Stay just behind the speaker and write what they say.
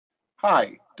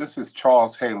Hi, this is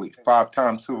Charles Haley,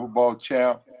 five-time Super Bowl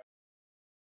champ.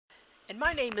 And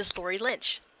my name is Lori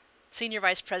Lynch, Senior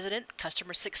Vice President,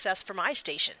 Customer Success from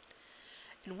Istation.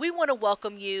 And we want to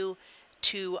welcome you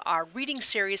to our reading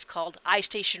series called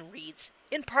Istation Reads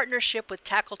in partnership with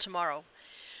Tackle Tomorrow.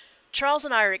 Charles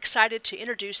and I are excited to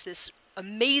introduce this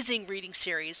amazing reading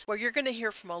series where you're going to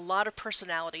hear from a lot of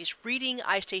personalities reading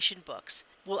Istation books.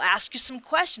 We'll ask you some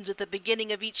questions at the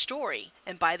beginning of each story,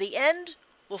 and by the end,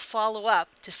 we'll follow up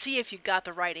to see if you got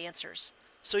the right answers.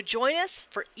 So join us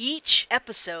for each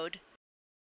episode.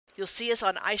 You'll see us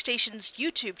on Istation's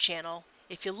YouTube channel.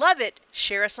 If you love it,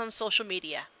 share us on social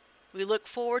media. We look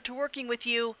forward to working with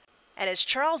you, and as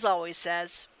Charles always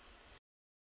says,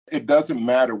 It doesn't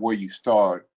matter where you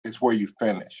start, it's where you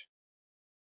finish.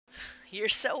 You're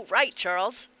so right,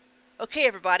 Charles. Okay,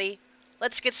 everybody,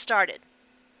 let's get started.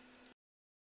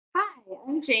 Hi,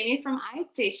 I'm Jamie from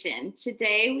Istation.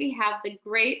 Today we have the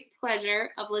great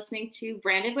pleasure of listening to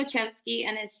Brandon Bochenski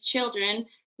and his children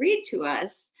read to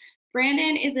us.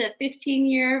 Brandon is a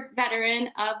 15-year veteran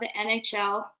of the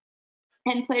NHL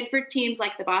and played for teams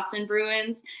like the Boston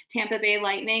Bruins, Tampa Bay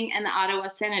Lightning, and the Ottawa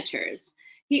Senators.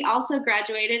 He also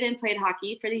graduated and played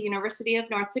hockey for the University of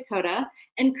North Dakota,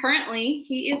 and currently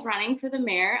he is running for the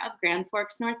mayor of Grand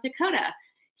Forks, North Dakota.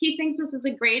 He thinks this is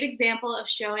a great example of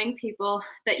showing people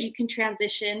that you can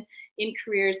transition in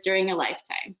careers during a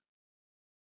lifetime.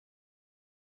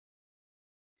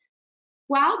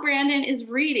 While Brandon is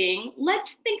reading,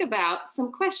 let's think about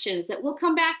some questions that we'll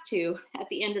come back to at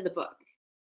the end of the book.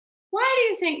 Why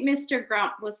do you think Mr.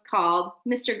 Grump was called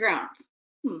Mr. Grump?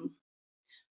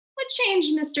 What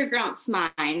changed Mr. Grump's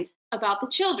mind about the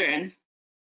children?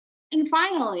 And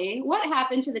finally, what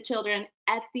happened to the children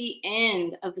at the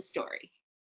end of the story?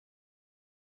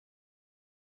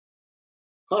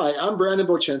 Hi, I'm Brandon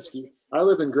Bochenski. I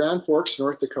live in Grand Forks,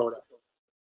 North Dakota.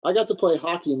 I got to play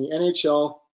hockey in the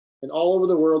NHL and all over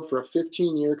the world for a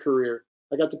 15-year career.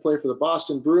 I got to play for the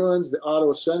Boston Bruins, the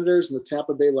Ottawa Senators, and the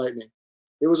Tampa Bay Lightning.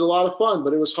 It was a lot of fun,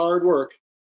 but it was hard work.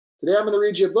 Today I'm going to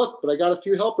read you a book, but I got a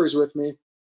few helpers with me.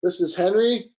 This is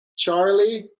Henry,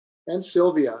 Charlie, and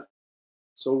Sylvia.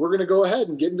 So we're going to go ahead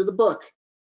and get into the book.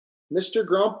 Mr.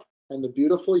 Grump and the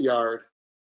Beautiful Yard.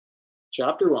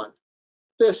 Chapter 1.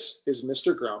 This is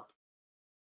Mr. Grump.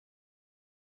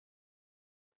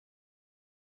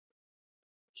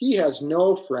 He has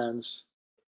no friends.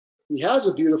 He has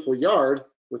a beautiful yard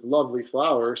with lovely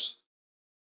flowers.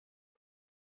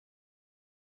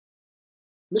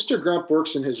 Mr. Grump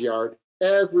works in his yard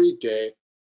every day.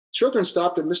 Children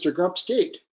stopped at Mr. Grump's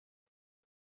gate.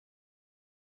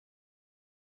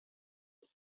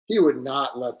 He would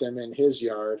not let them in his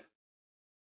yard.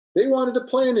 They wanted to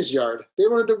play in his yard. They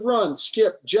wanted to run,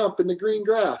 skip, jump in the green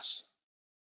grass.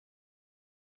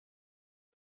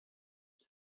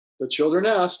 The children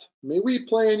asked, "May we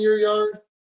play in your yard?"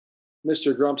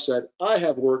 Mr. Grump said, "I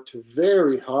have worked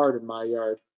very hard in my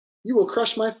yard. You will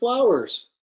crush my flowers."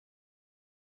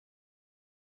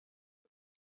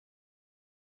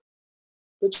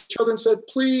 The children said,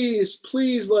 "Please,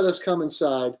 please let us come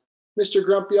inside." Mr.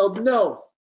 Grump yelled, "No,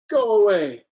 go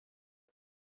away."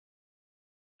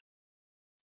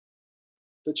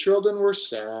 The children were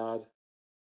sad.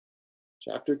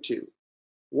 Chapter 2.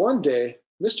 One day,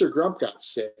 Mr. Grump got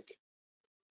sick.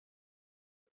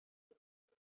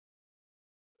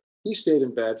 He stayed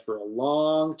in bed for a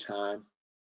long time.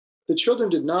 The children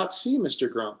did not see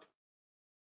Mr. Grump.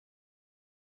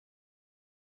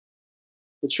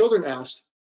 The children asked,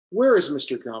 "Where is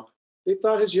Mr. Grump?" They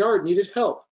thought his yard needed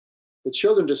help. The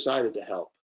children decided to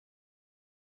help.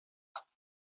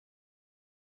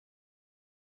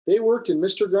 They worked in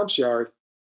Mr. Grump's yard.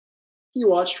 He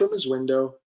watched from his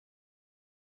window.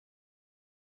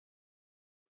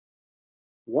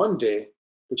 One day,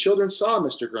 the children saw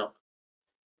Mr. Grump.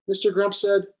 Mr. Grump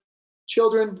said,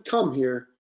 "Children, come here.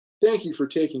 Thank you for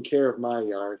taking care of my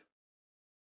yard."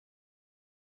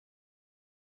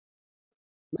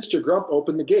 Mr. Grump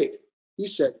opened the gate. He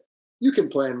said, "You can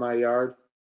play in my yard."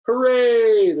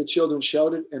 "Hooray!" the children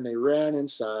shouted, and they ran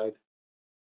inside.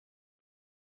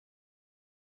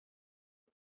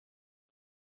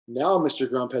 Now Mr.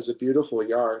 Grump has a beautiful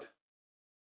yard.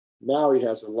 Now he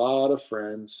has a lot of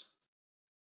friends.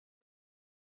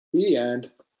 The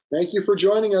end. Thank you for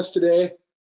joining us today.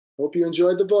 Hope you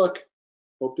enjoyed the book.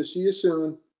 Hope to see you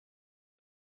soon.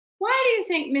 Why do you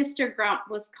think Mr. Grump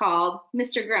was called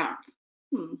Mr. Grump?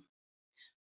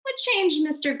 What changed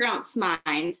Mr. Grump's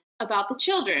mind about the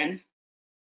children?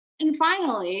 And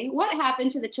finally, what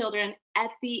happened to the children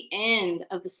at the end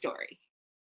of the story?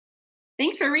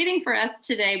 Thanks for reading for us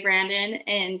today, Brandon.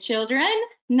 And children,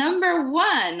 number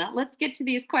 1, let's get to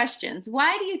these questions.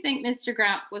 Why do you think Mr.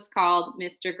 Grump was called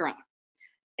Mr. Grump?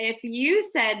 If you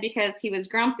said because he was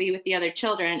grumpy with the other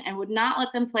children and would not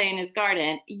let them play in his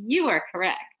garden, you are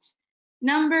correct.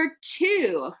 Number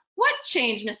 2, what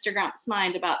changed Mr. Grump's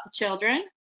mind about the children?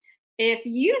 If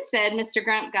you said Mr.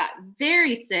 Grump got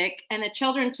very sick and the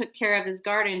children took care of his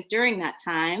garden during that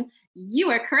time,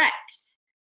 you are correct.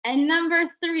 And number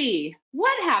 3,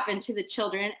 what happened to the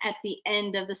children at the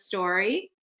end of the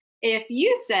story? If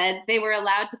you said they were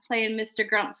allowed to play in Mr.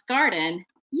 Grump's garden,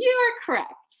 you are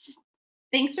correct.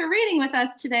 Thanks for reading with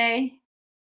us today.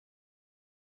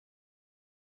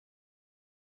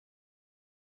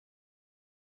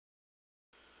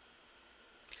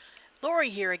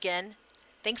 Lori here again.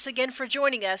 Thanks again for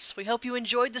joining us. We hope you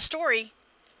enjoyed the story.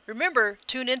 Remember,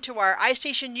 tune into our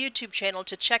Istation YouTube channel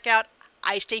to check out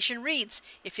Istation Reads.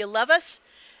 If you love us,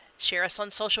 share us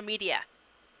on social media.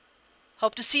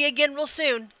 Hope to see you again real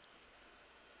soon.